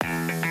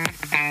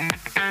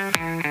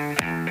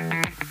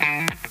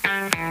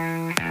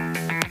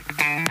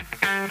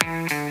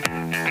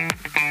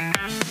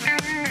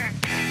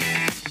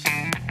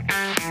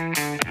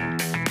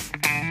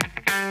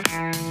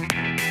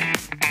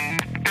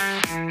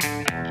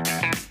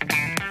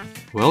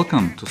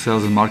Welcome to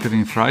Sales and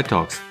Marketing Fry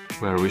Talks,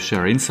 where we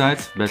share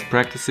insights, best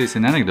practices,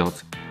 and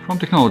anecdotes from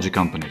technology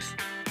companies.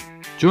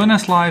 Join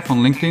us live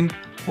on LinkedIn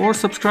or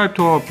subscribe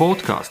to our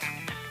podcast.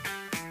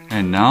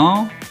 And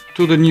now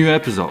to the new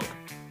episode.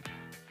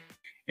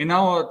 In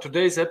our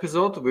today's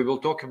episode, we will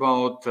talk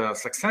about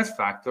success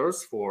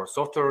factors for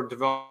software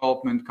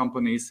development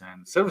companies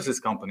and services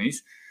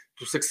companies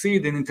to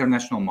succeed in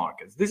international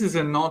markets. This is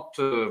a not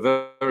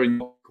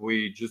very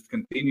we just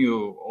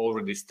continue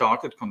already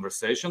started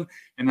conversation,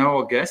 and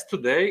our guest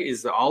today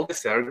is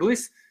Aldis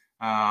Erglis,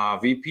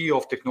 VP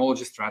of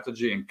Technology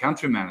Strategy and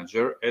Country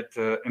Manager at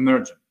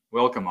Emergn.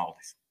 Welcome,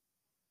 Aldis.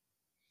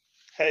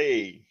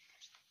 Hey,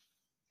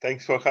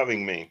 thanks for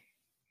having me.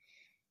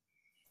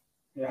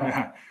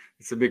 Yeah,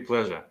 it's a big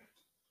pleasure.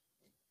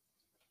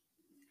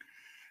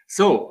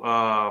 So,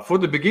 for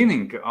the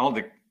beginning,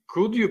 Aldis,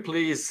 could you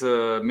please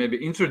maybe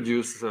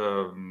introduce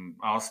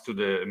us to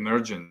the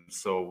Emergn?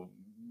 So,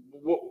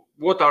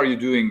 what are you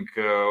doing?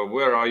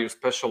 Where are you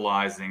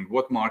specializing?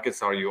 What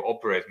markets are you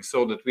operating?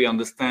 So that we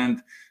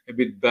understand a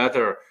bit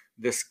better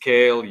the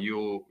scale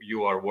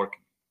you are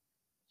working.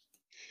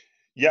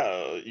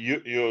 Yeah,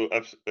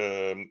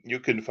 you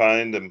can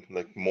find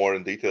like more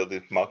in detail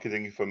the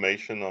marketing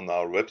information on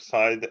our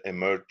website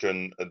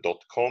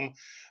emergn.com.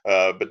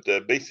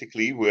 But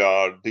basically, we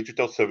are a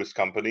digital service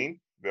company.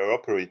 We are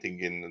operating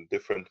in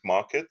different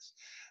markets,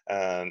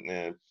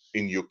 and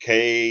in UK,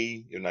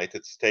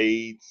 United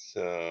States,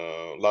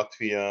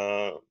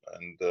 Latvia,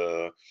 and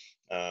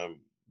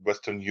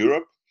Western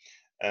Europe.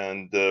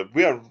 And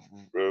we are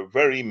a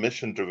very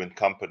mission-driven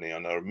company,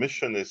 and our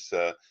mission is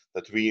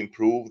that we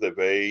improve the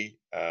way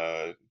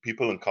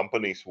people and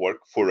companies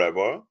work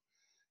forever.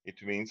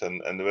 It means, and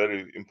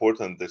very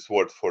important, this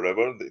word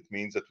forever, it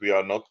means that we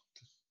are not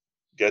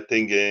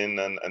getting in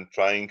and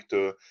trying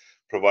to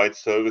provide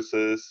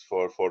services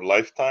for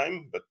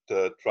lifetime, but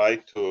try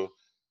to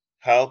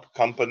help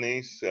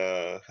companies,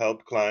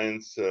 help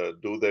clients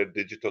do their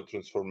digital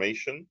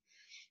transformation.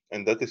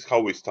 And that is how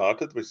we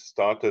started. We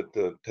started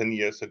 10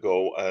 years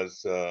ago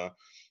as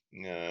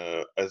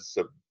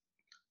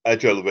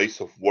agile ways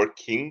of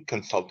working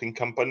consulting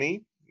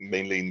company,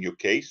 mainly in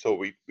UK. So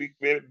we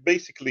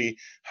basically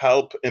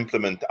help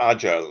implement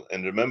agile.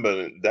 And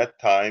remember, at that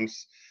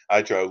times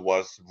agile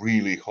was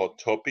really hot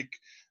topic,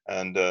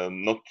 and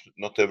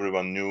not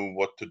everyone knew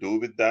what to do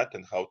with that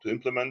and how to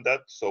implement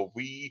that. So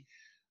we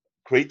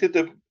created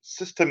a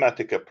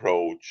systematic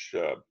approach,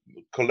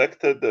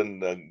 collected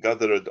and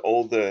gathered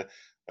all the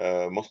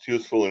most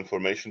useful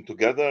information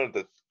together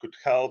that could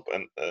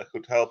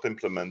help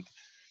implement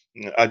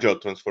agile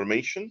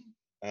transformation.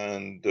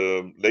 And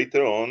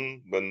later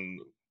on, when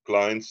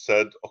clients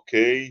said,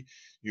 "Okay,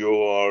 you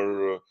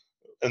are,"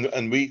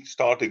 and we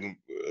started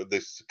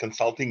this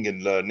consulting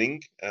and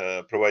learning,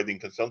 providing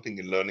consulting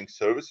and learning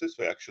services.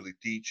 We actually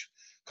teach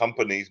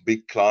companies,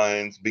 big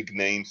clients, big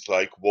names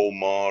like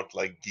Walmart,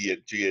 like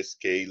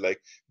GSK,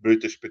 like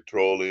British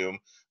Petroleum.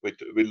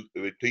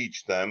 We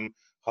teach them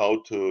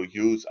how to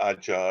use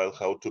agile,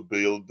 how to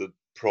build the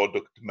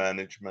product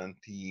management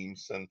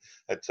teams, and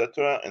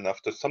etc. And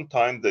after some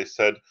time, they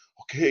said,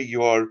 "Okay,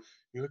 you're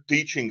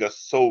teaching us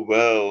so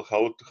well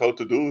how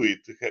to do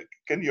it.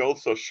 Can you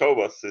also show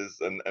us this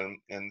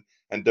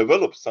and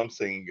develop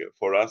something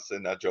for us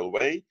in agile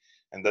way?"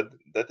 And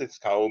that is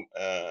how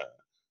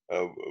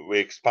we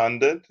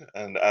expanded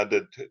and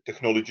added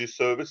technology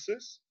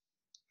services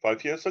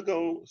 5 years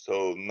ago.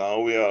 So now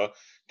we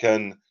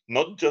can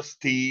not just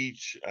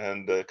teach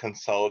and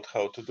consult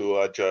how to do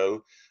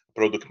agile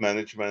product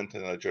management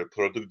and agile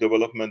product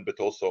development, but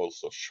also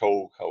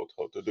show how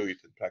to do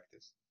it in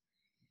practice.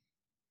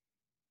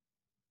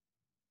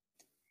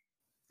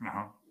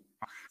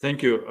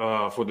 Thank you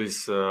for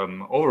this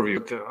overview.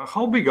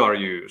 How big are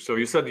you? So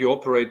you said you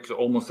operate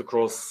almost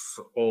across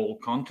all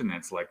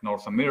continents, like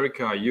North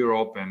America,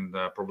 Europe, and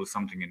probably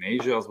something in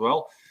Asia as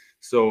well.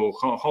 So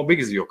how big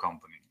is your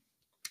company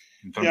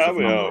in terms of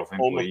number of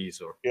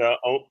employees?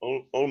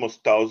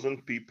 Almost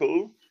 1,000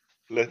 people.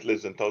 Less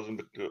than 1,000,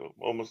 but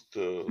almost.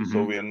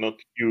 So we are not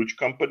a huge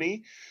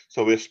company.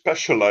 So we're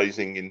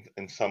specializing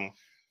in some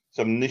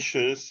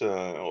niches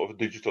of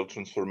digital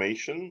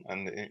transformation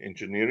and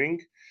engineering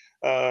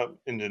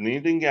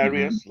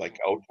areas like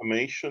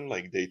automation,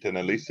 like data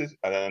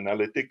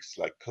analytics,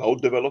 like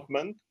cloud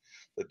development.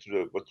 That's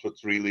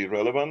what's really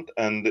relevant.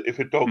 And if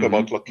we talk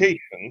about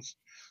locations,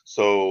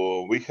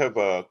 so we have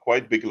a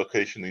quite big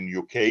location in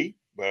UK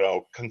where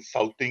our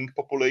consulting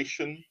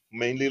population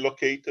mainly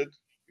located,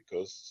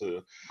 because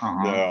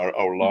they are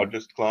our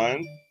largest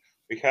client.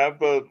 We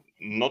have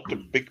not a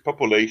big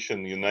population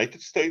in the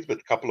United States, but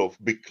a couple of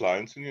big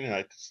clients in the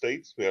United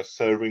States. We are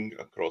serving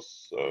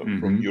across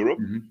from Europe.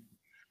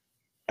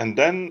 And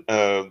then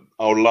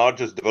our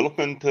largest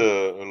development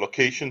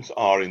locations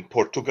are in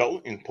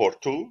Portugal, in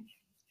Porto,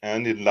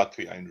 and in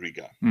Latvia, in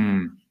Riga.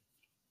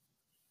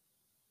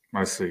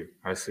 I see.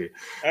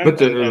 But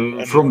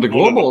from the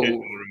global...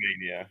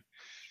 Romania.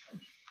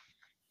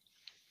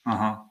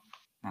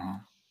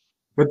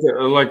 But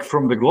like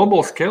from the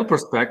global scale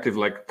perspective,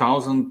 like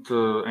 1,000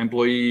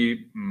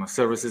 employee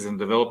services and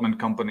development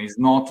company is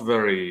not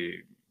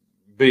very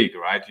big,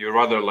 right? You're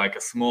rather like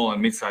a small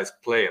and mid-sized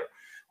player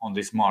on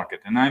this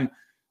market. And I'm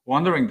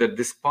wondering that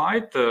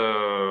despite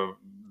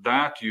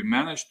that, you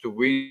managed to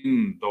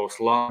win those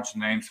large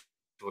names,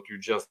 what you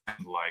just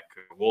mentioned, like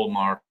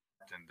Walmart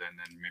and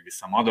maybe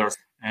some others.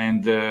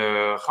 And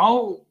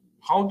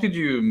how did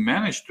you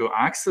manage to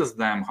access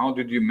them? How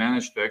did you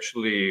manage to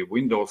actually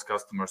win those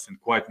customers in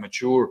quite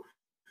mature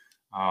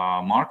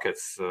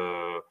markets?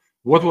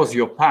 What was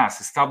your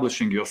path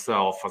establishing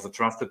yourself as a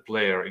trusted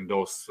player in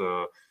those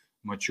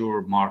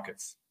mature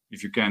markets?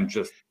 If you can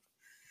just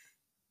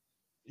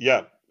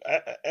Yeah,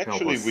 help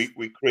actually, us.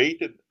 we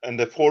created, and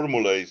the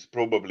formula is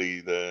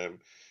probably the,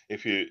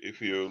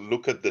 if you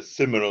look at the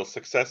similar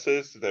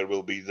successes, there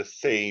will be the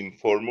same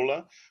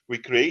formula. We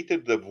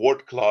created the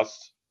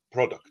world-class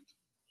product.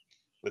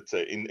 Let's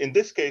say in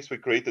this case, we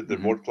created the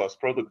Mm-hmm. world-class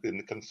product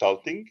in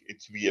consulting.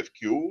 It's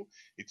VFQ,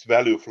 it's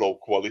value flow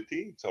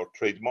quality, it's our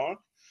trademark,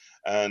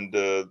 and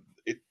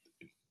it,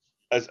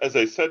 as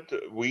I said,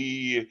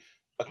 we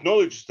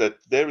acknowledge that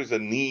there is a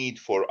need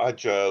for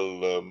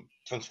agile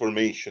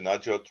transformation,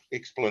 agile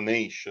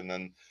explanation,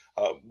 and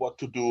what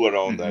to do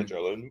around Mm-hmm.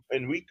 agile.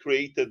 And we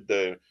created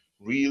the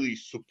really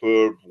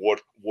superb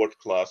world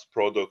class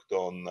product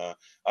on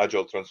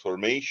agile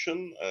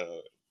transformation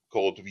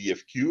called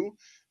VFQ,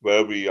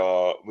 where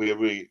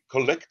we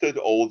collected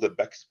all the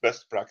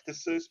best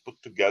practices put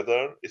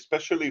together,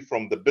 especially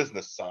from the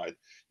business side.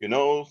 You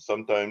know,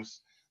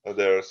 sometimes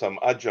there are some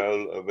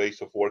agile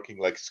ways of working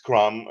like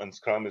Scrum, and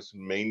Scrum is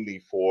mainly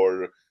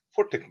for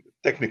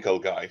technical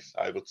guys,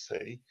 I would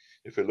say.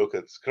 If you look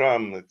at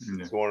Scrum, Yeah.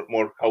 it's more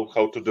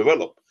how to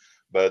develop.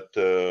 But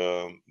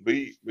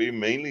we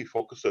mainly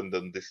focus on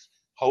this,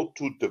 how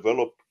to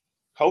develop,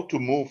 how to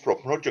move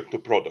from project to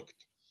product.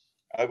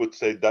 I would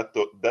say that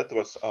that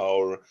was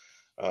our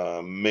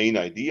main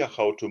idea,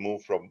 how to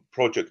move from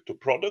project to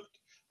product.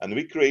 And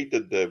we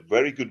created the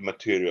very good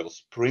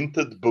materials,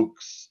 printed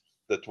books.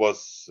 That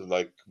was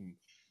like,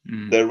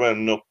 Mm-hmm. there were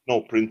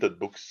no printed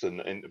books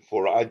and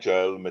for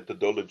agile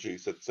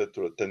methodologies,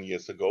 etc. 10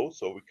 years ago.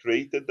 So we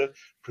created the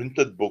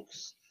printed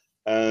books,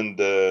 and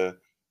the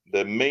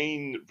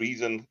main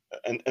reason,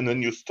 and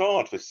when you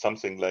start with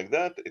something like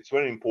that, it's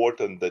very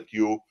important that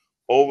you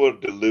over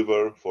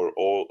deliver for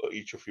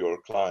each of your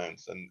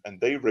clients, and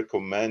they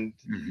recommend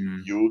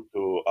Mm-hmm. you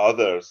to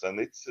others. And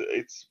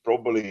it's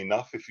probably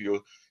enough if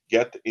you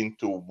get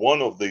into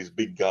one of these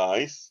big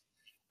guys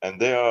and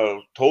they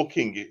are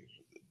talking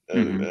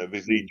Mm-hmm.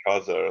 with each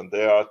other, and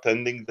they are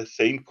attending the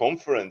same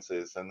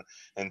conferences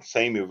and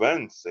same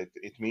events.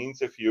 It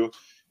means if you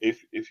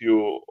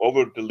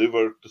over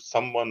deliver to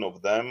someone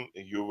of them,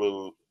 you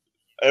will,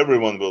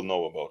 everyone will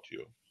know about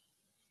you.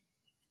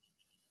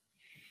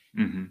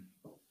 Mm-hmm.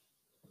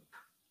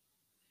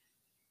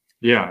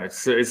 Yeah,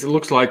 it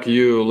looks like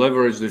you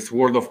leverage this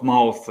word of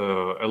mouth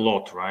a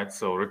lot, right?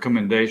 So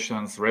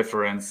recommendations,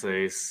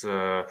 references.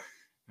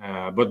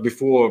 But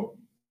before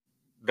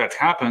that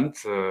happened,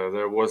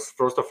 there was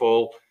first of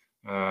all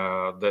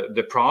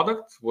the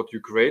product, what you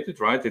created,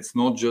 right? It's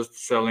not just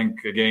selling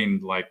again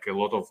like a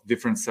lot of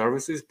different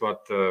services,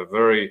 but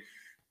very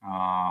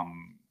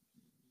um,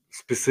 Yeah,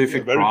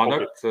 specific very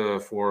focused.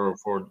 product for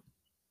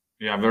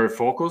yeah, very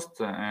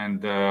focused,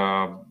 and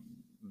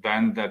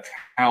then that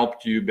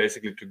helped you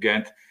basically to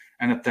get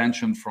an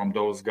attention from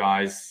those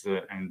guys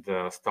and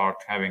start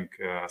having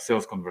a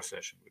sales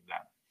conversation with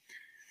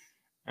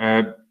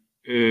them.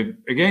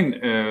 Again,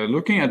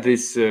 looking at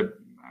this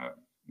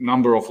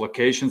number of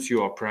locations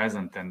you are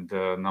present and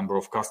the number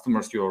of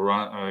customers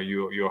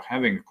you're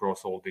having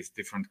across all these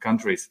different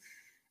countries,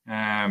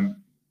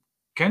 um,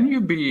 can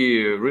you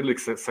be really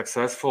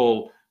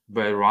successful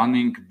by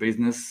running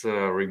business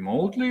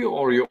remotely,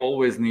 or you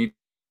always need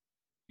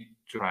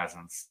to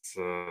presence?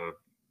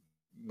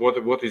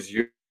 What is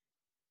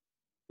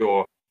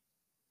your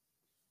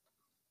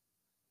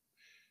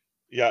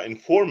Yeah, in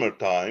former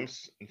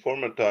times,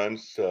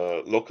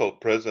 local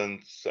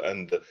presence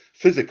and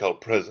physical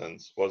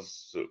presence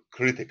was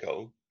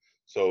critical.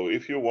 So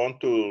if you want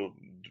to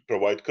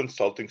provide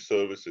consulting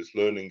services,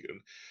 learning,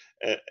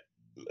 uh,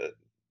 uh,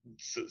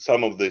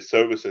 some of the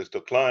services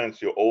to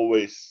clients, you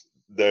always,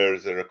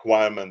 there's a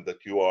requirement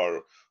that you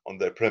are on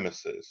their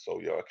premises, so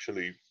you're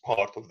actually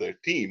part of their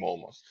team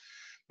almost.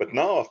 But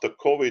now after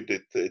COVID,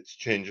 it's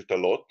changed a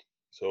lot.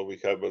 So we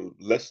have a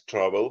less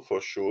travel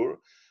for sure,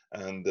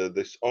 and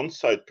this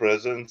on-site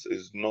presence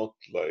is not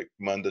like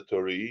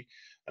mandatory.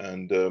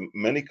 And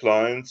many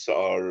clients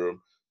are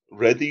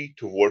ready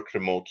to work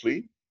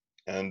remotely,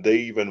 and they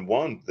even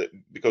want that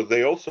because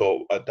they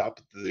also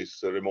adapt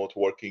these remote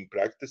working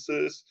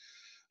practices.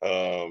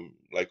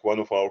 Like one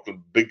of our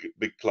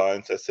big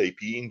clients,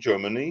 SAP in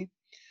Germany,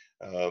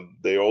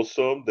 they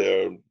also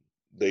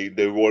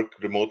they work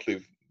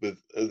remotely with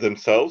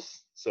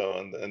themselves. So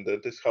and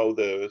that is how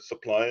the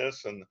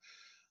suppliers and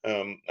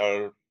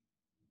are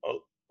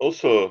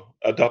also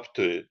adapt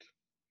to it.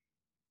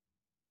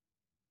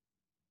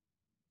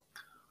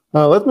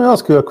 Let me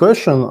ask you a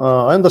question.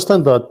 I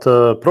understand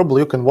that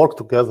probably you can work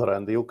together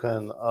and you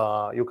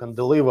can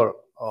deliver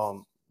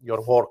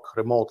your work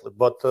remotely.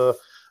 But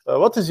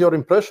what is your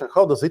impression?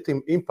 How does it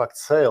impact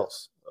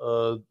sales?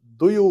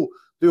 Do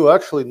you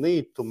actually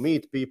need to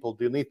meet people?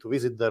 Do you need to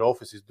visit their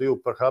offices? Do you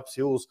perhaps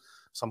use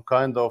some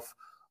kind of,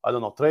 I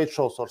don't know, trade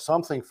shows or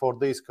something for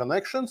these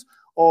connections?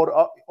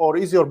 Or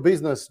is your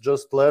business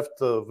just left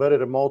very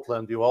remotely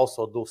and you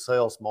also do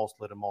sales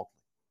mostly remotely?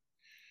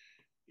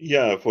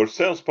 Yeah, for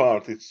sales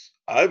part,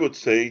 I would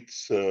say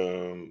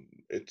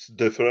it's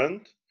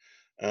different.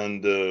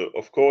 And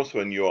of course,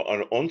 when you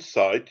are on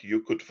site,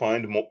 you could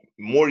find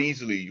more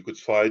easily. You could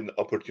find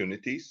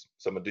opportunities,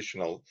 some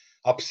additional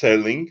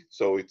upselling.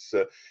 So it's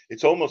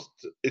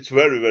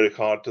very very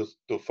hard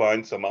to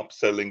find some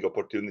upselling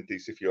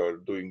opportunities if you are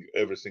doing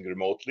everything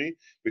remotely,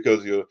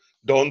 because you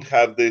don't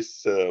have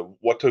this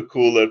water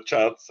cooler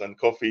chats and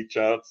coffee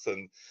chats.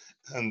 And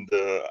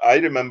I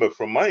remember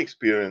from my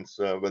experience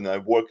when I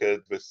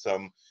worked with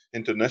some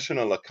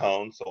international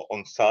accounts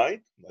on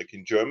site, like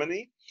in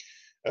Germany.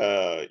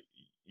 Uh,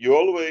 you're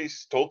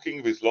always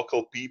talking with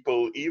local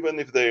people, even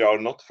if they are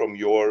not from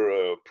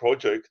your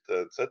project,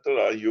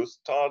 etc. You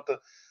start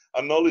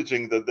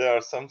acknowledging that there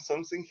are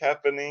something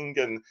happening,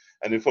 and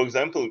if, for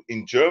example,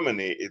 in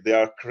Germany, they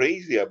are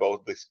crazy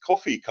about this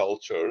coffee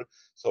culture.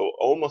 So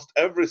almost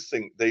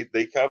everything they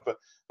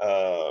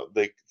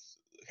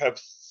have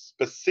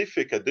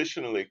specific,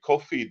 additionally,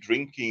 coffee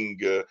drinking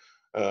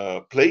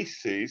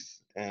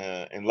places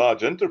in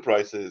large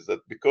enterprises,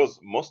 that because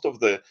most of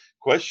the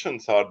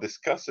questions are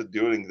discussed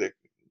during the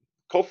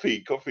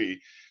coffee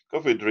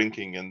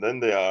drinking, and then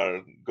they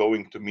are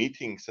going to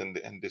meetings and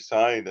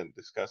decide and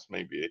discuss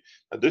maybe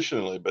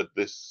additionally. But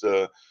this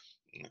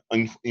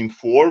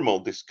informal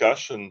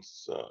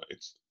discussions,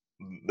 it's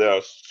they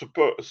are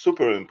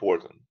super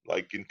important,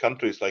 like in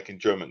countries like in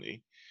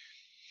Germany.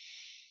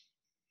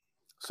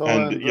 So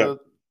And and yeah,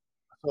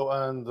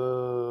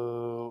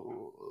 uh,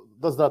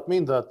 does that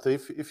mean that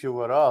if you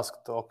were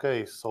asked,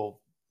 okay, so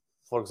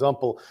for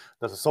example,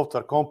 there's a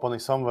software company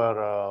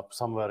somewhere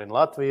in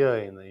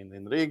Latvia,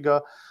 in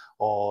Riga,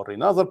 or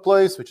in other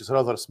place which is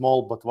rather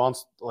small, but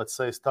wants, let's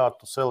say, start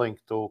to selling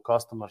to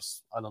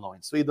customers, I don't know,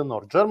 in Sweden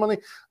or Germany,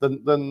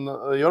 then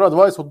your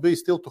advice would be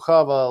still to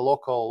have a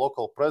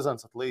local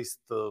presence, at least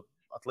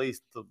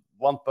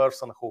one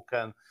person who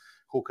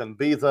can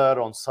be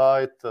there on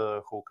site,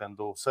 who can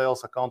do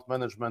sales, account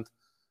management,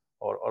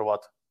 or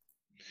what?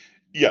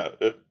 yeah,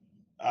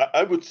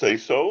 I would say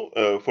so.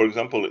 For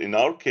example, in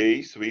our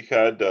case, we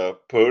had a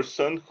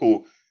person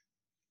who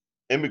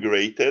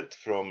immigrated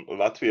from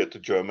Latvia to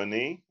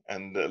Germany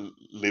and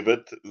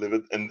lived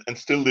and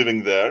still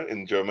living there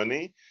in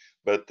Germany.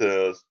 But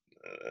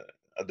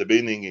at the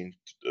beginning in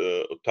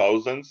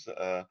thousands,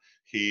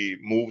 he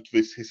moved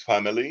with his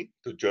family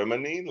to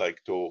Germany,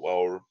 like to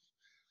our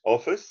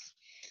office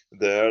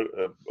there,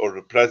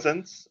 or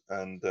presence,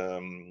 and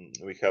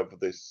we have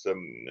this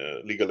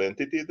legal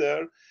entity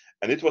there,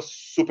 and it was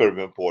super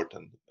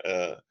important.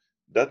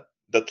 That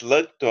that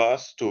led to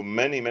us to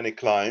many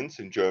clients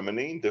in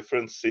Germany, in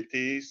different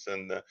cities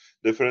and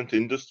different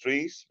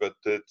industries. But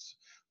it's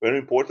very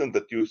important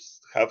that you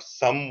have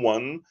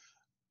someone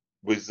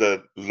with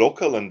a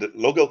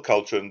local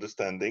culture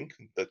understanding.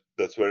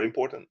 That's very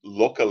important.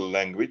 Local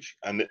language.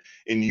 And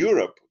in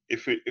Europe,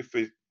 if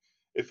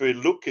we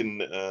look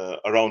in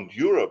around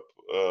Europe,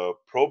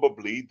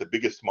 probably the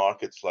biggest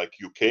markets like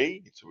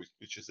UK,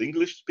 which is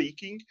English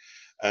speaking,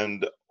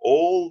 and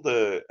all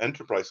the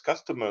enterprise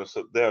customers,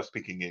 they are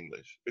speaking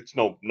English. It's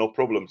no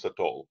problems at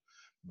all.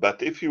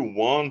 But if you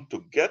want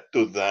to get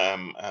to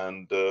them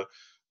and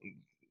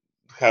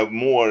have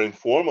more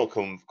informal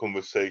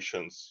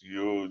conversations,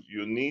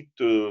 you need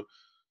to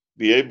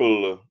be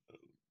able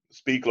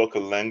speak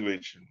local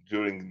language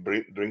during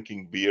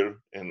drinking beer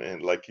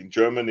and like in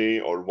Germany,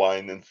 or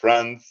wine in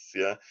France.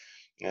 Yeah,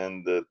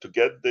 and to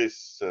get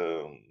this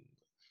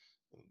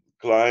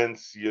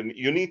clients,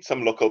 you need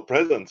some local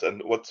presence.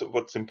 And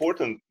what's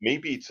important,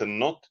 maybe it's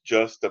not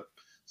just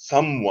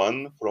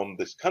someone from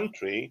this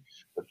country,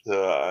 but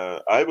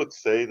I would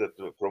say that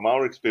from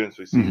our experience,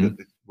 we see that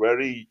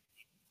Mhm.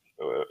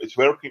 it's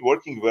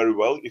working very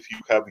well if you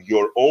have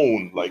your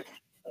own, like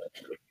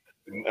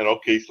in our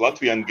case,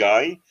 Latvian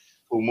guy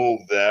who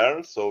moved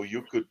there, so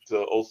you could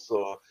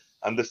also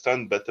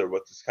understand better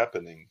what is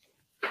happening.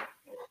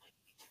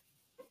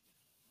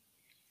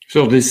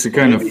 So this So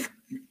kind maybe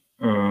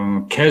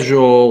of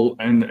casual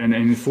and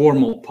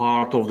informal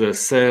part of the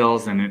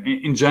sales and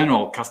in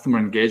general customer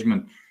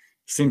engagement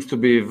seems to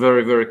be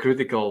very, very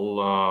critical,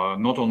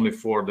 not only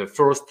for the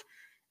first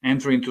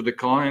entry into the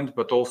client,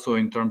 but also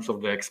in terms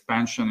of the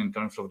expansion, in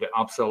terms of the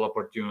upsell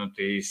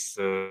opportunities,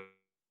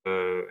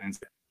 and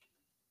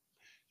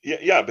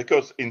yeah,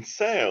 because in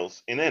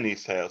sales, in any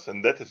sales,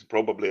 and that is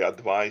probably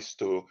advice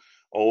to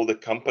all the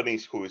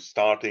companies who is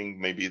starting.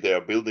 Maybe they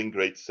are building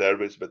great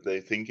service, but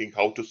they're thinking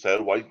how to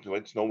sell. Why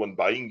is no one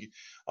buying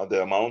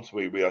the amounts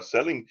we are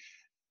selling?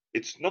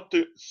 It's not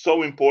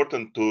so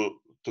important to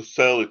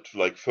sell it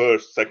like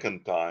first,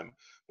 second time,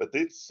 but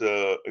it's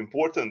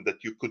important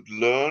that you could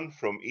learn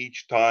from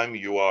each time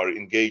you are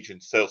engaged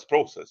in sales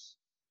process,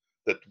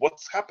 that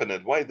what's happened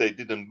and why they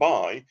didn't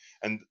buy.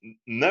 And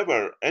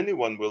never,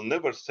 anyone will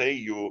never say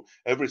you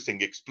everything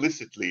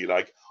explicitly,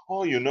 like,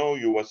 oh, you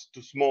was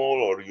too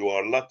small, or you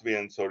are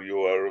Latvians, or you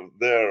are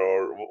there,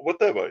 or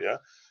whatever. Yeah,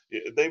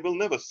 they will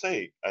never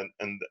say.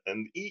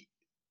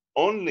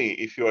 Only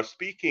if you are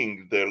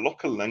speaking their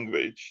local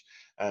language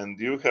and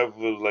you have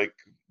like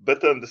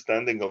better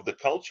understanding of the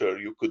culture,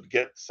 you could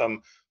get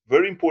some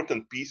very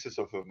important pieces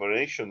of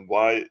information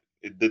why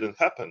it didn't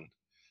happen,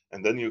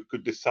 and then you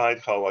could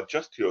decide how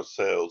adjust your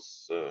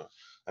sales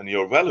and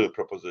your value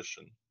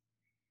proposition.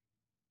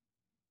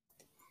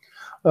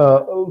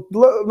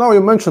 Now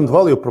you mentioned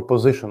value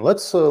proposition.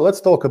 Let's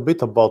talk a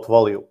bit about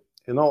value.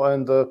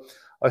 And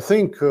I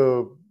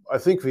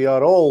think we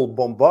are all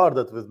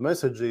bombarded with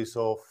messages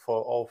of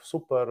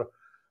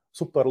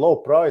super low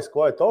price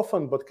quite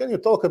often. But can you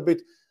talk a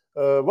bit?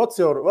 What's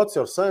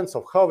your sense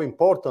of how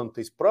important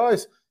is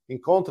price in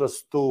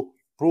contrast to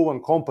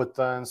proven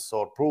competence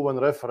or proven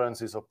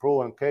references or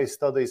proven case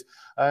studies,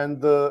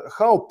 and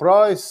how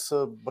price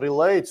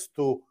relates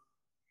to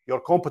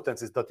your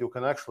competencies that you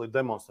can actually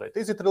demonstrate?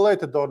 Is it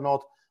related or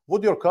not?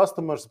 Would your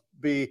customers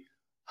be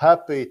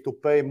happy to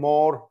pay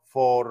more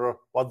for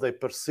what they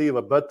perceive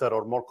a better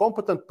or more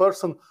competent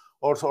person,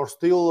 or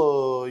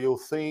still you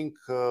think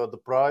the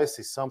price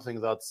is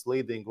something that's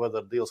leading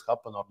whether deals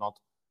happen or not?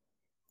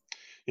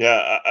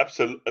 Yeah,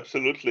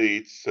 absolutely.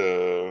 It's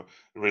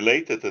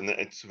related, and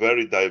it's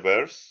very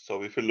diverse.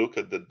 So if you look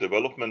at the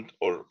development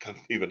or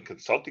even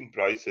consulting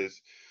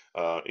prices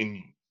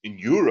in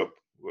Europe,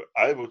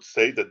 I would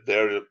say that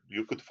there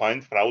you could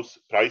find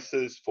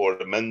prices for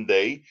a man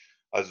day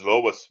as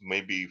low as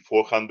maybe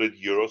 400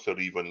 euros or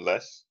even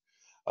less.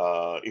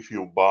 If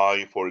you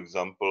buy, for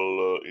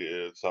example,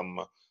 some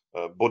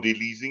body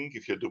leasing,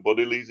 if you do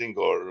body leasing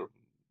or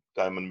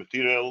time and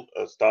material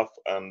stuff,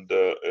 and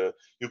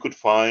you could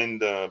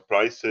find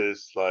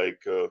prices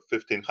like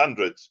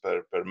 1500s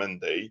per man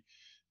day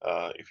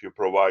if you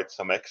provide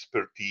some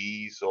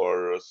expertise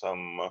or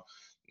some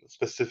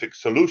specific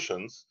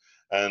solutions.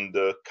 And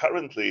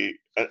currently,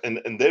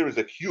 and there is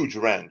a huge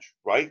range,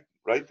 right?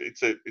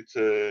 It's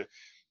a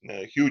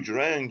huge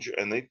range,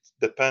 and it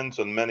depends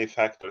on many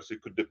factors.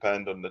 It could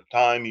depend on the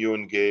time you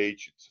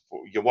engage. It's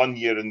for your 1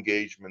 year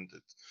engagement.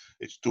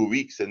 It's 2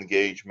 weeks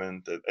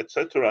engagement,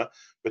 etc.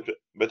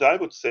 But I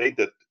would say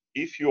that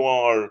if you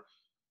are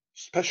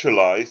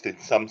specialized in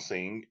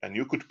something and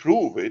you could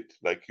prove it,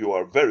 like you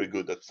are very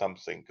good at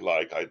something,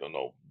 like, I don't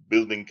know,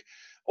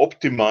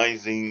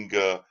 optimizing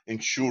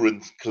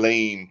insurance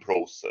claim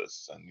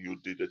process, and you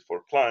did it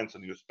for clients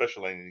and you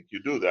specialize in it,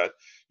 you do that,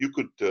 you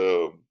could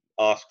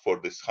ask for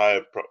this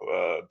higher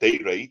day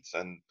rates,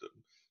 and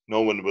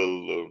no one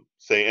will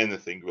say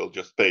anything, will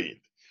just pay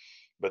it.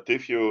 But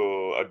if you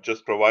are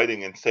just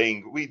providing and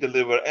saying we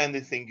deliver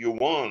anything you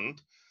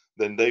want,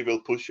 then they will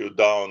push you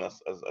down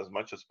as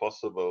much as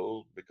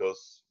possible,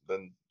 because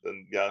then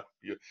yeah,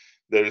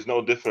 there is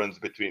no difference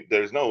between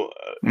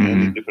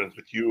any difference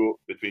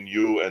between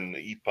you and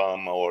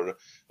EPAM or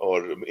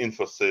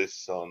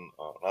Infosys on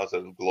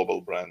other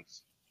global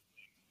brands.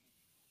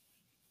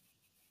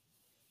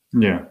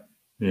 Yeah.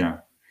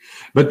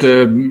 But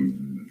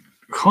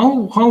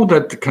how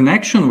that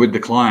connection with the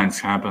clients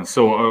happens?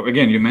 So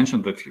again, you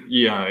mentioned that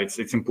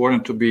it's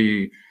important to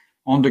be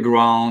on the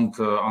ground,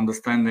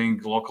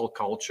 understanding local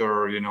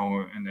culture,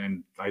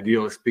 and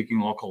ideally speaking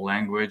local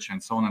language,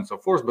 and so on and so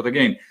forth. But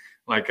again,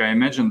 like I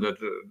imagine that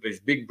these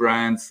big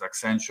brands,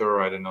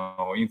 Accenture, I don't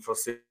know,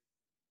 Infosys,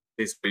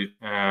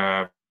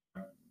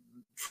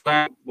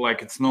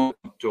 like it's not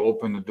to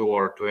open the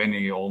door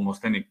to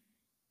almost any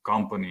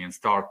company and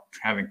start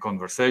having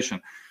conversation.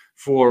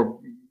 For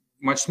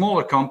much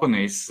smaller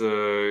companies,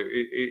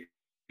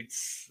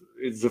 it's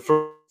the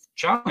first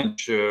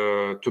challenge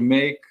to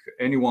make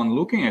anyone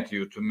looking at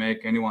you, to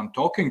make anyone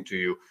talking to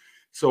you.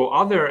 So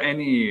are there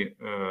any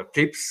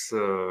tips,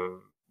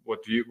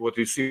 what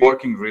you see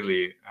working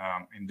really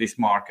in these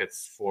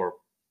markets for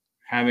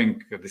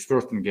having this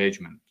first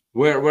engagement,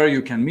 where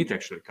you can meet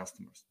actually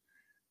customers?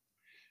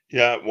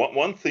 Yeah,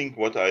 one thing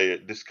what I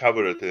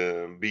discovered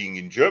being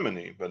in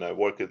Germany when I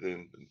worked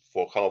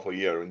for half a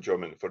year in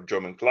Germany for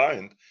German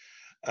client,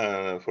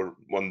 for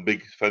one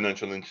big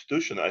financial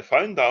institution, I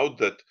find out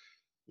that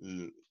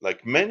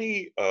like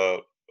many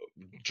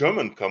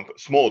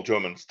small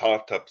German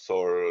startups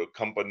or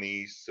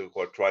companies who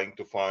are trying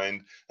to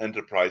find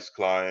enterprise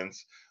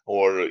clients,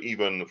 or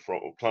even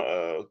from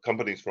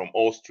companies from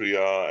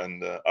Austria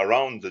and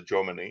around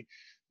Germany,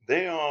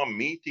 they are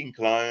meeting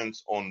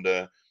clients on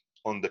the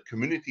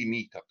community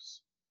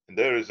meetups. And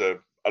there is a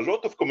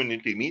lot of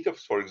community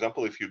meetups. For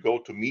example, if you go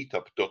to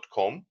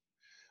meetup.com,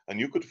 and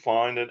you could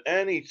find in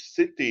any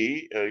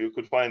city, you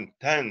could find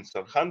tens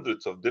or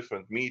hundreds of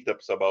different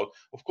meetups about,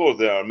 of course,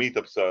 there are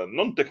meetups,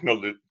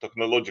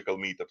 non-technological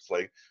meetups,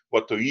 like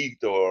what to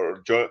eat,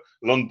 or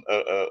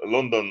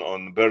London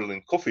on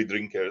Berlin coffee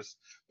drinkers.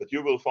 But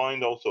you will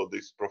find also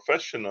these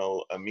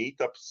professional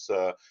meetups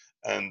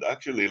and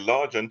actually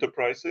large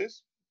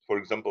enterprises. for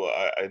example,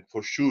 I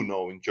for sure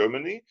know in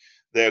Germany,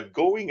 they're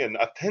going and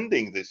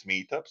attending these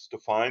meetups to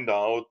find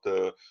out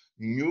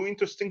new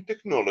interesting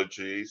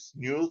technologies,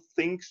 new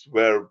things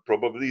where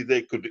probably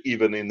they could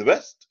even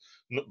invest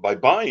by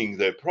buying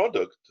their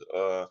product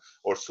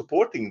or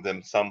supporting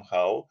them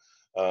somehow.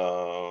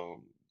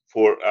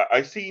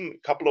 I've seen a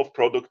couple of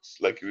products,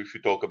 like if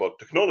you talk about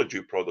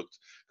technology products,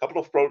 a couple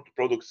of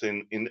products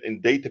in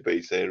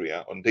database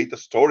area, on data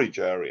storage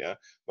area,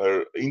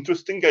 where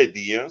interesting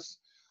ideas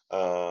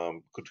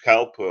could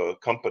help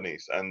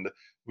companies. And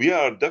we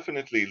are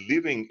definitely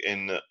living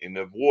in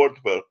a world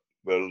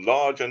where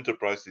large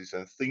enterprises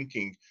are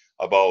thinking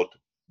about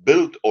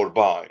build or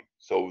buy.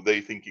 So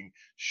they thinking,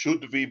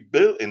 should we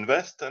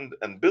invest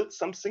and build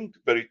something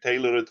very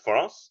tailored for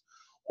us,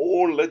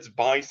 or let's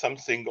buy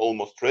something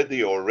almost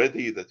ready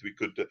that we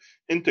could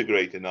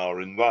integrate in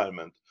our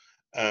environment.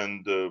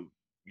 And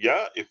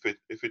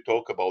if we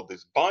talk about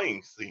this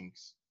buying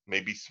things,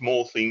 maybe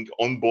small thing,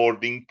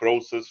 onboarding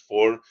process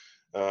for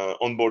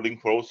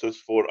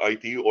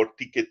IT, or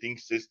ticketing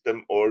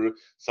system, or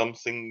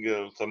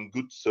something, some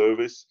good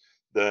service,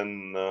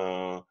 then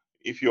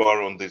if you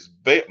are on this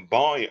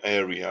buy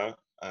area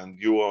and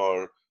you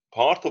are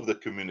part of the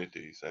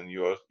communities, and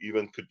you are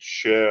even could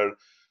share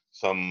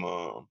some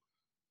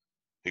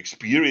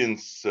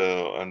experience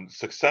and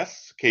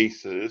success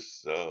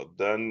cases,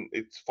 then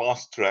it's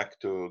fast track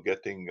to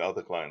getting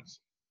other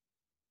clients.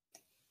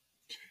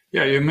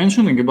 Yeah, you're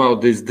mentioning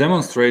about this,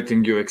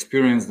 demonstrating your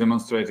experience,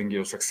 demonstrating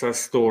your success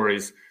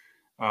stories.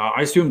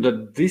 I assume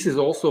that this is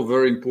also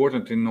very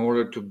important in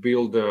order to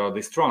build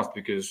this trust,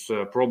 because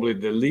probably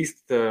the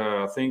least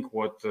thing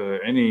what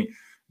any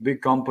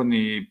big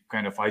company,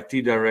 kind of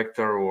IT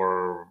director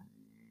or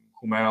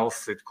whom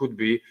else it could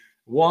be,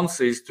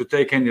 wants is to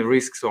take any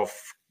risks of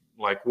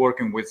like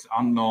working with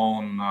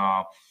unknown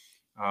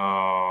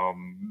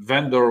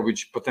vendor,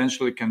 which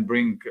potentially can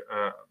bring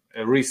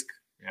a risk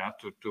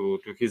to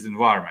his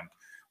environment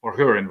or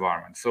her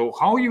environment. So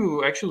how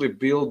you actually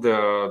build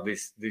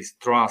this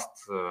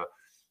trust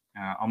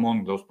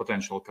among those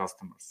potential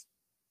customers?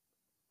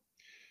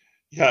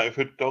 Yeah, if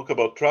we talk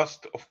about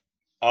trust,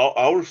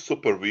 our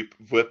super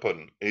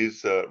weapon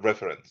is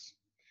reference.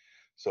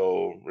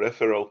 So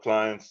referral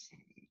clients,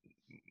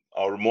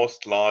 our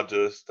most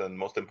largest and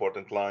most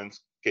important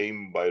clients,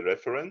 came by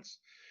reference.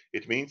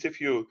 It means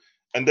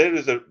and there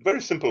is a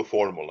very simple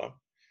formula.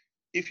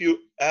 If you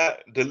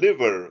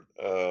deliver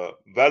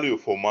value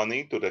for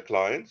money to the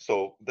client,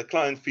 so the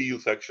client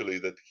feels actually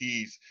that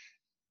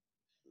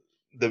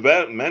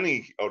the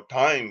money or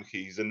time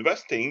he's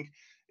investing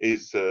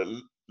is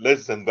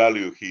less than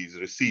value he's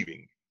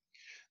receiving,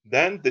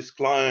 then this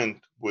client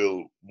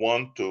will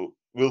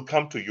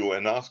come to you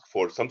and ask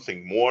for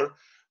something more,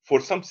 for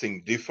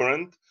something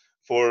different,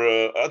 for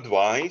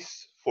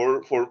advice,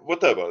 for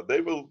whatever.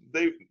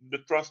 The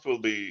trust will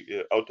be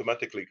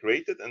automatically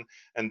created,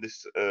 and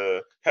this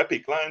happy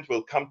client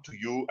will come to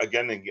you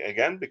again and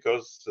again,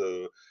 because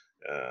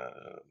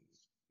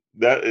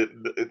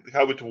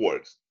how it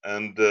works.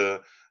 And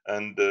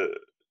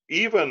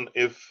even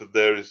if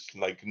there is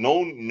like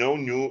no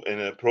new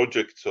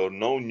projects, or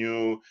no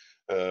new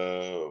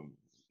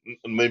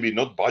maybe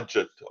not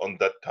budget on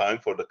that time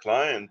for the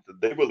client,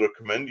 they will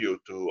recommend you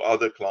to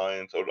other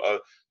clients, or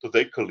to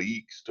their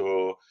colleagues.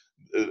 To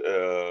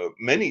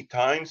many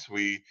times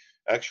we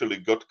actually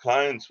got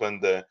clients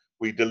when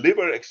we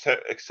deliver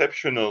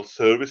exceptional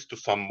service to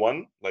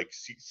someone, like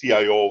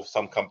CIO of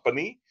some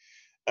company,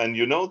 and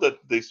you know that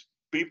these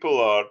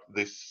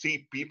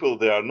people,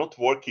 they are not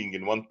working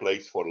in one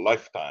place for a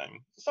lifetime.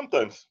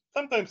 Sometimes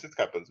it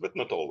happens, but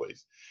not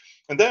always.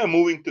 And they are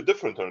moving to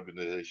different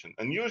organization.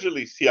 And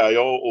usually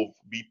CIO of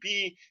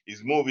BP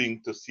is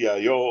moving to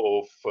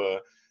CIO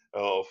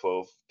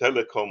of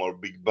telecom or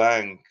big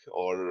bank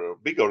or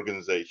big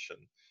organization.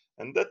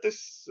 And that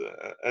is,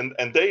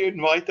 and they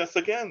invite us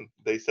again.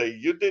 They say,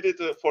 you did it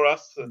for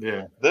us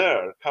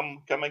there.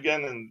 Come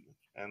again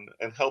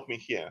and help me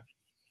here.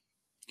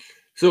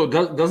 So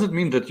does it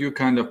mean that you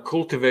kind of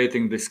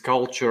cultivating this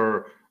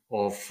culture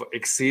of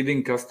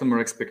exceeding customer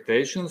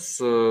expectations,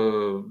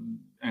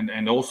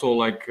 and also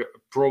like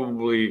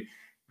probably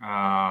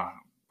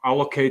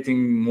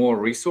allocating more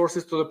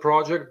resources to the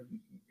project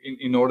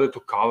in order to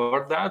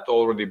cover that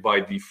already by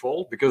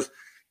default? Because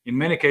in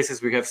many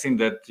cases we have seen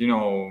that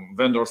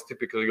vendors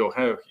typically go,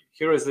 hey,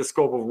 here is the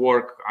scope of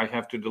work I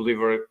have to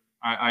deliver,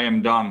 I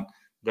am done,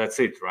 that's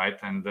it, right?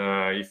 And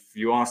if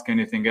you ask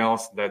anything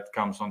else, that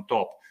comes on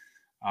top.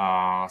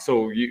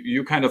 So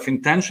you kind of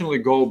intentionally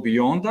go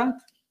beyond that?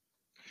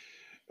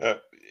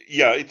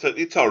 Yeah,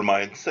 it's our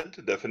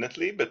mindset,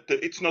 definitely, but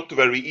it's not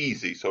very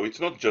easy. So it's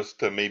not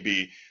just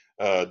maybe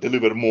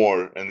deliver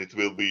more and it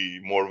will be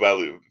more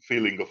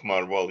feeling of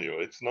more value.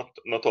 It's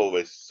not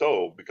always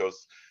so,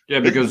 because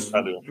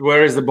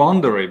where is the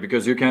boundary?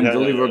 Because you can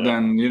deliver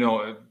then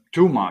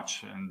too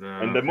much and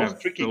the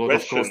most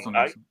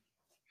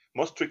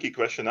tricky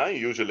question, I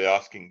usually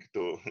asking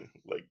to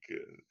like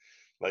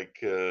like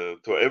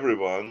to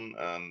everyone,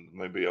 and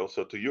maybe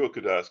also to you, I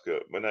could ask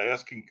when I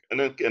asking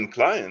and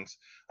clients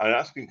are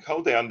asking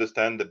how they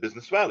understand the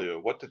business value.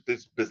 What is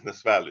this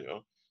business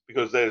value?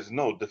 Because there is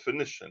no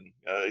definition.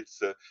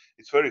 It's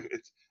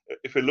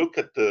if we look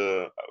at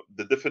the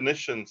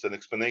definitions and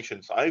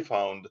explanations, I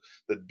found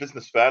that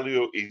business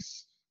value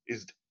is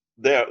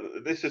there.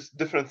 This is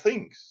different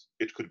things.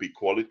 It could be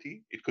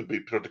quality, it could be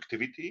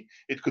productivity,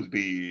 it could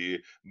be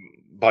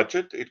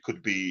budget, it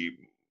could be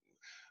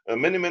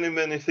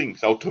many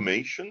things,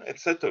 automation,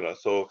 etc.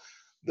 So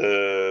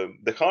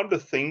the harder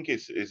thing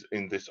is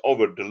in this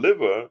over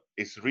deliver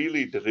is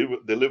really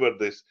deliver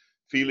this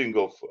feeling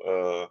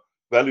of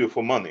value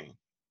for money,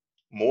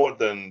 more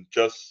than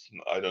just,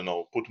 I don't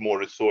know, put more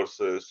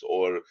resources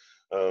or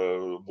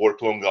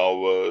work long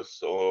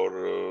hours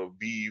or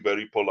be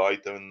very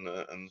polite and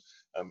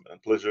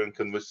pleasure in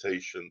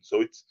conversation.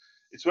 So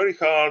it's very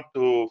hard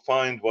to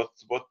find what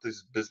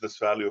is business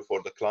value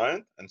for the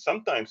client, and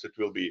sometimes it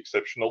will be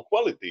exceptional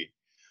quality,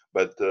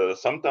 but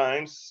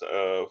sometimes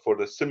for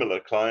the similar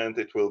client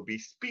it will be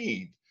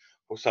speed,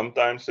 or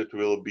sometimes it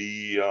will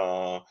be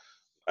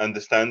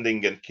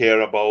understanding and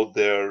care about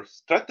their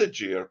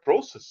strategy or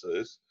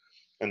processes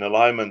and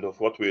alignment of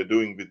what we are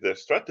doing with their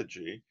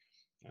strategy.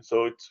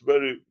 So it's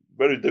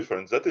very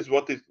different. That is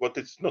what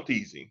it's not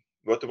easy.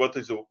 What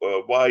is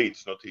why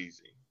it's not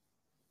easy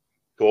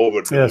to over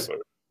Yes.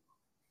 deliver.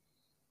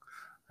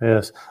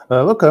 Yes.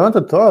 Look, I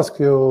wanted to ask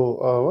you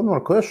one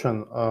more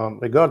question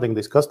regarding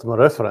these customer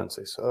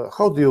references.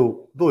 How do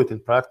you do it in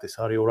practice?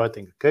 Are you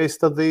writing case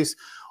studies,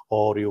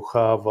 or you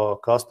have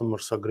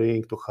customers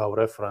agreeing to have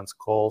reference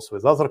calls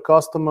with other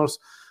customers?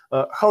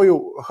 How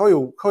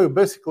you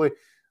basically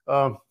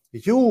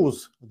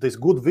use this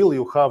goodwill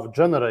you have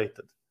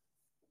generated?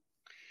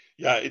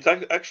 Yeah, it's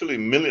actually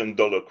 $1 million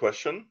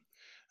question.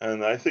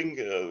 And I think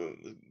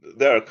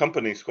there are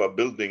companies who are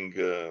building,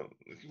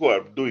 who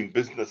are doing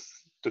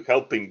business to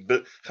help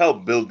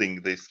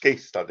building these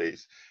case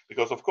studies.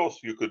 Because of course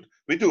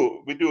we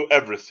do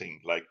everything.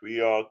 Like we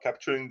are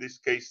capturing these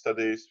case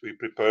studies, we're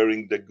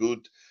preparing the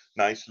good,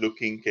 nice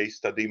looking case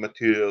study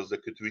materials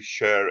that could we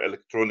share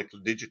electronically,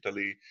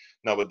 digitally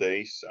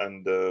nowadays,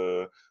 and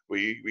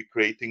we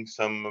creating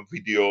some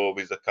video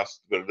with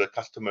the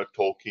customer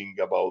talking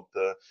about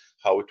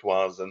how it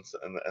was and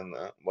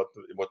what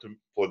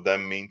for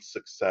them means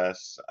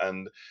success,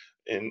 and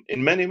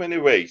in many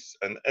ways.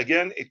 And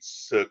again,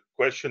 it's a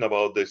question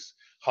about this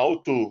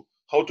how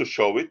to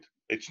show it.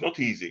 It's not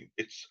easy.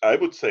 I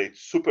would say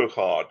it's super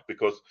hard,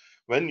 because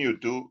when you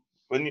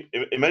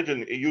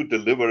imagine you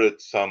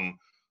delivered some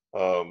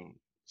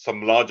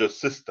larger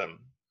system,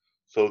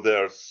 so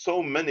there are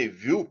so many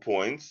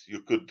viewpoints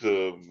you could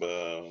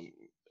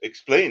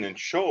explain and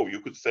show.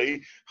 You could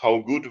say how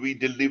good we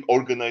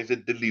organize a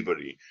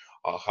delivery,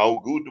 how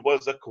good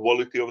was the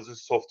quality of the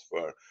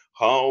software,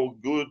 how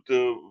good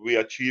we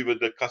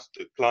achieved the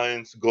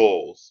client's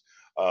goals.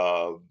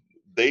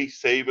 They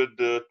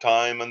saved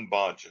time and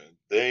budget.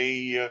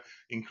 They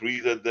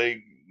increased their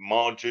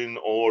margin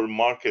or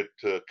market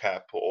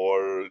cap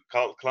or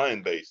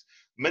client base.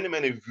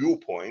 Many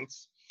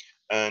viewpoints,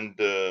 and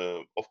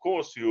of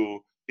course,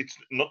 it's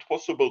not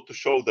possible to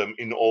show them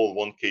in all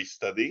one case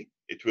study.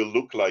 It will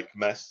look like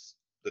mess,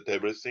 that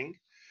everything.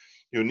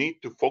 You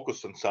need to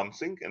focus on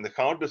something, and the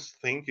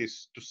hardest thing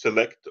is to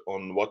select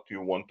on what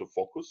you want to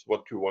focus,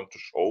 what you want to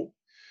show,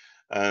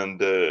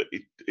 and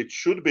it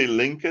should be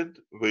linked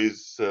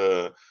with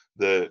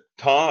the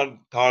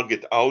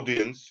target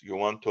audience you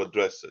want to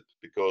address it.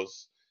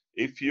 Because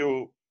if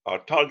you are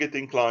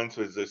targeting clients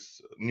with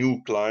this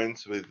new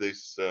clients with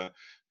this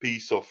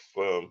piece of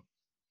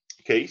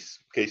case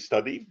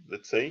study,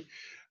 let's say,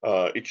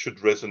 it should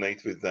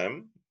resonate with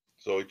them.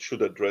 So it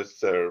should address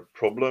their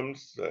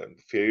problems and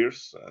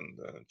fears and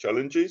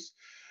challenges.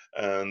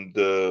 And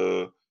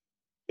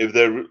if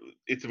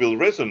it will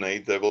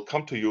resonate, they will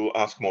come to you,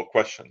 ask more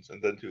questions,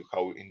 and then to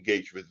how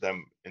engage with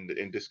them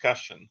in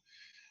discussion.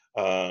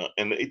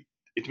 And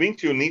it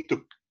means you need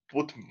to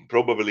put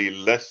probably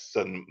less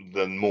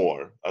than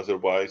more.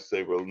 Otherwise,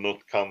 they will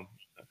not come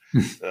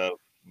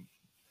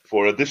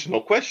for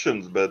additional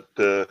questions. But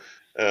the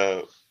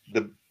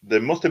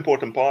most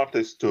important part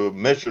is to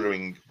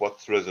measuring what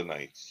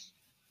resonates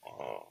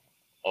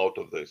out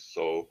of this.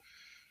 So,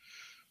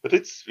 but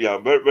it's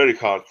very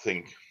hard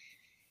thing.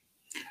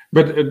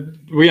 But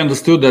we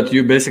understood that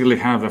you basically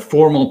have a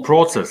formal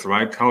process,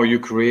 right? How you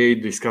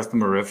create these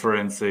customer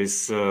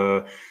references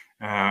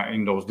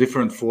in those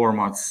different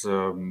formats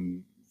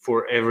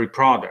for every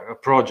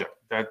project.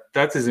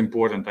 That is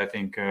important, I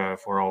think,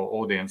 for our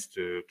audience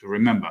to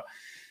remember.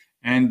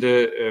 And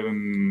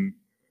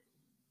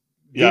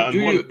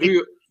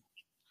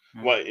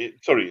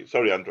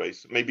sorry,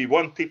 Andres. Maybe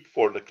one tip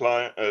for the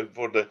client,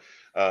 for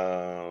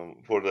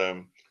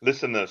the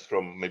listeners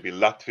from maybe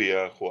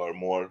Latvia who are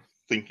more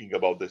thinking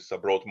about this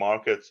abroad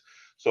markets.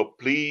 So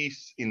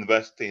please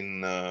invest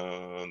in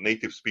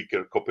native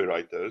speaker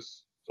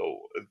copywriters.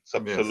 So it's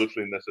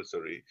absolutely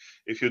necessary.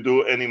 If you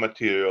do any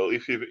material,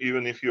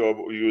 even if you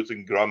are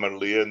using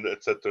Grammarly and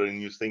etc.,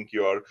 and you think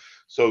you are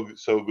so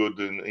good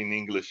in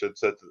English,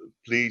 etc.,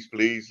 please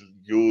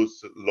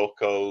use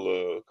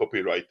local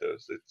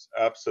copywriters. It's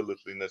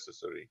absolutely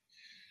necessary.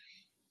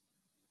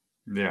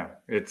 Yeah,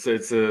 it's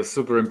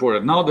super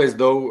important nowadays.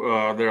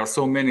 Though there are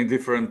so many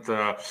different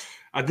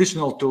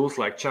additional tools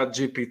like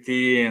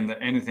ChatGPT and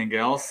anything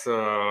else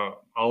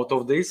out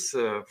of this.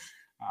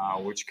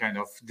 Which kind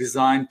of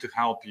designed to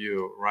help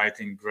you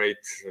writing great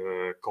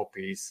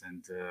copies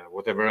and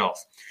whatever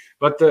else.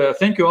 But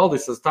thank you,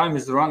 Aldis. As time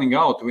is running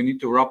out, we need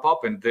to wrap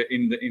up. And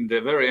in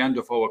the very end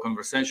of our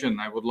conversation,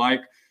 I would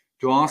like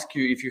to ask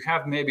you if you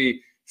have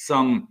maybe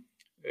some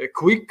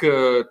quick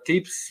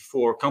tips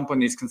for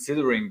companies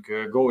considering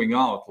going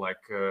out,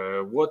 like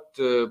what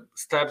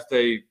steps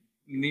they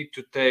need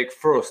to take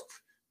first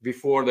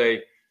before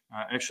they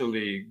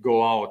actually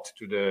go out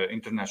to the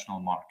international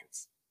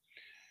markets.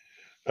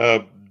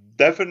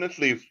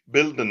 Definitely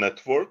build a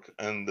network,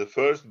 and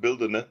first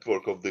build a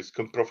network of these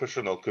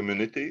professional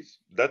communities.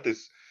 That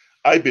is,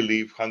 I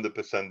believe,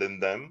 100% in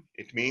them.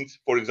 It means,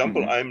 for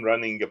example, I'm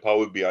running a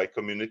Power BI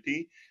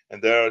community,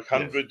 and there are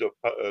hundreds of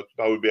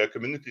Power BI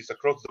communities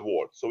across the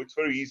world. So it's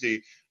very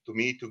easy to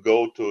me to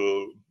go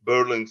to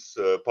Berlin's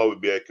Power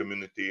BI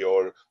community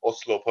or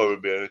Oslo Power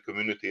BI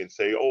community and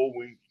say,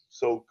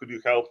 so could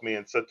you help me,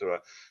 etc.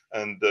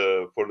 And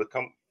for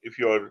if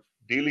you are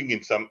dealing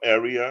in some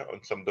area,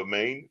 on some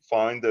domain,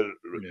 find the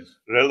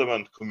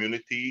relevant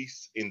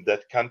communities in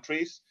that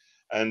countries.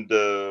 And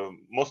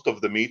most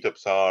of the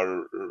meetups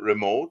are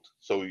remote,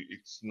 so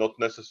it's not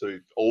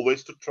necessary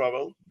always to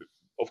travel.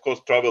 Of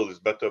course, travel is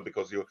better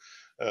because you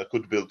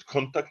could build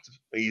contacts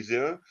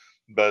easier,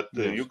 but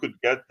you could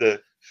get the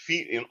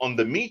on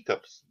the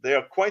meetups. They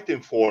are quite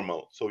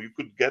informal, so you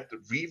could get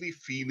really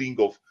feeling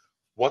of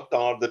what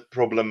are the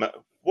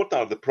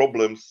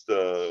problems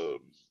the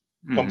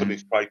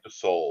companies try to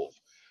solve,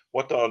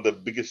 what are the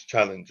biggest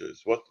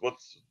challenges,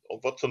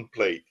 what's on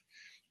plate,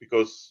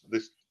 because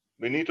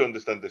we need to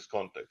understand this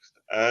context.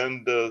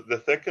 And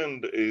the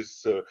second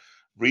is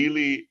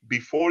really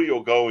before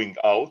you're going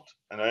out,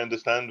 and I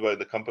understand why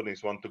the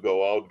companies want to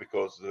go out,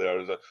 because there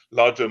are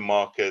larger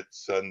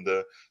markets and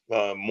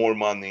more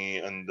money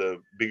and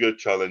bigger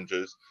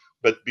challenges.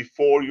 But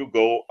before you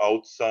go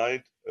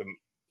outside,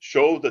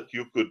 show that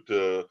you could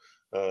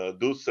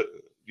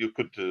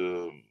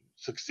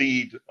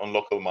succeed on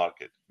local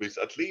market with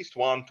at least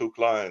 1-2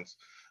 clients.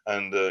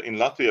 And in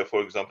Latvia,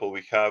 for example,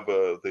 we have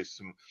these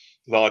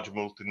large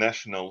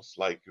multinationals,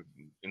 like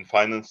in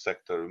finance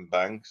sector, in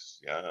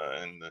banks,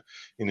 and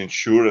in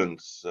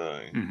insurance,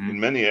 in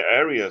many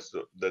areas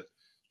that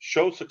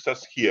show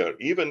success here.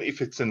 Even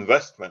if it's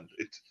investment,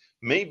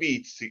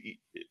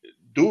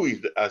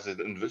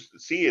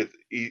 see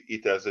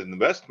it as an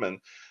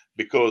investment,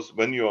 because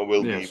when you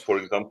will be, for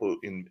example,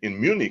 in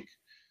Munich,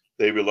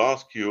 they will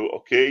ask you,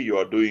 okay, you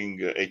are doing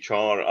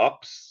HR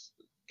apps,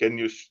 can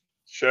you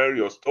share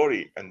your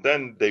story? And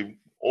then they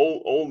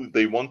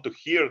want to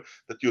hear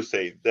that you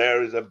say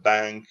there is a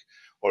bank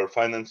or a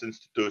finance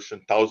institution,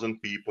 1,000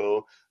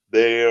 people,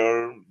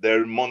 their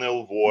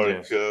manual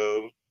work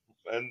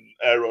and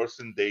errors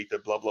in data,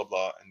 blah blah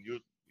blah, and you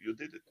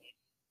did it.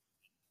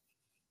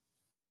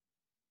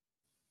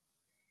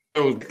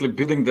 So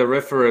building the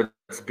reference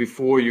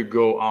before you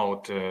go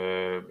out,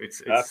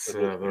 it's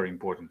very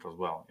important as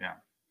well.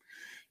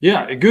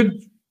 Yeah,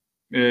 good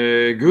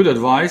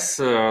advice.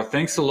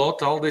 Thanks a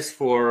lot, Aldis,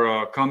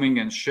 for coming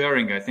and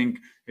sharing. I think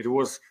it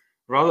was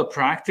rather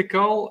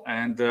practical,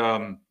 and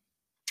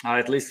I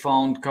at least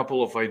found a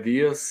couple of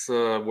ideas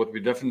what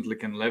we definitely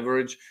can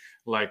leverage,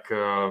 like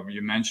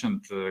you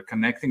mentioned,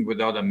 connecting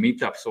with other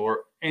meetups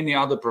or any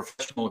other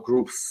professional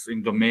groups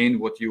in domain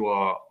what you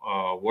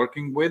are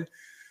working with,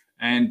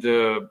 and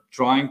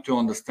trying to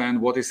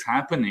understand what is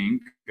happening.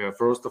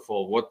 First of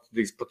all, what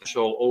this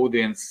potential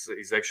audience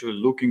is actually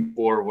looking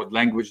for, what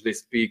language they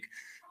speak,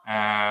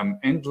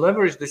 and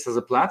leverage this as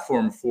a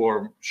platform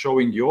for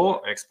showing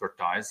your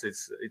expertise.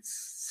 It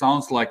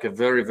sounds like a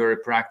very, very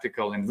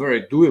practical and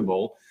very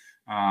doable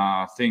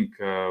thing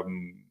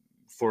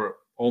for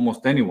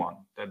almost anyone.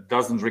 That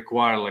doesn't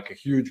require like a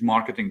huge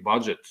marketing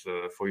budget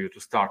for you to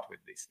start with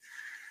this.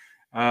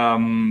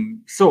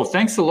 So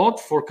thanks a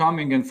lot for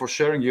coming and for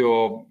sharing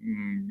your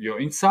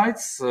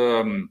insights.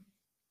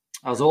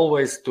 As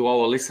always, to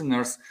our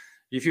listeners,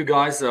 if you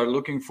guys are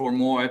looking for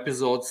more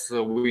episodes,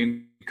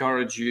 we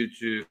encourage you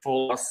to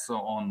follow us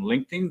on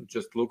LinkedIn.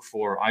 Just look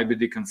for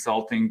IBD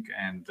Consulting,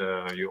 and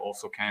you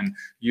also can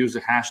use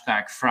the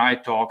hashtag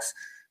FryTalks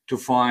to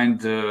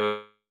find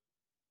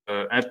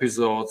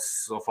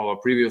episodes of our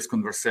previous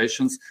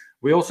conversations.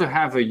 We also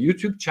have a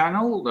YouTube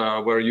channel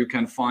where you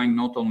can find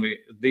not only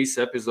this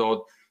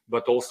episode,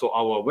 but also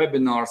our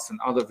webinars and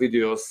other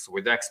videos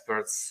with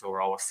experts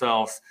or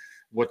ourselves,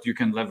 what you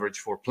can leverage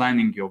for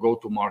planning your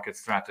go-to-market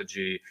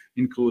strategy,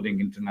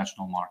 including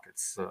international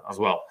markets as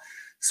well.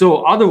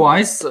 So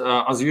otherwise,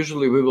 as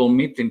usually, we will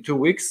meet in 2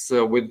 weeks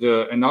with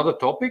another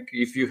topic.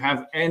 If you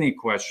have any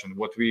question,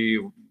 what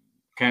we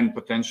can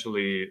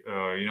potentially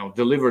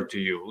deliver to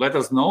you. Let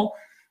us know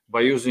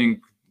by using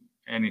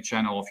any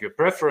channel of your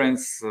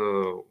preference,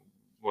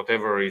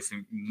 whatever is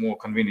more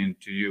convenient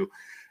to you.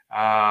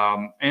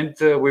 And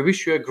we wish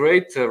you a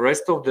great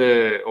rest of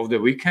the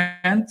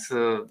weekend,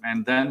 and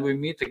then we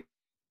meet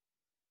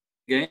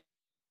again.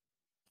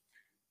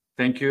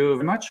 Thank you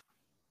very much.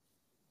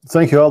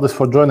 Thank you, Aldis,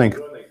 for joining.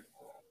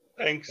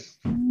 Thanks.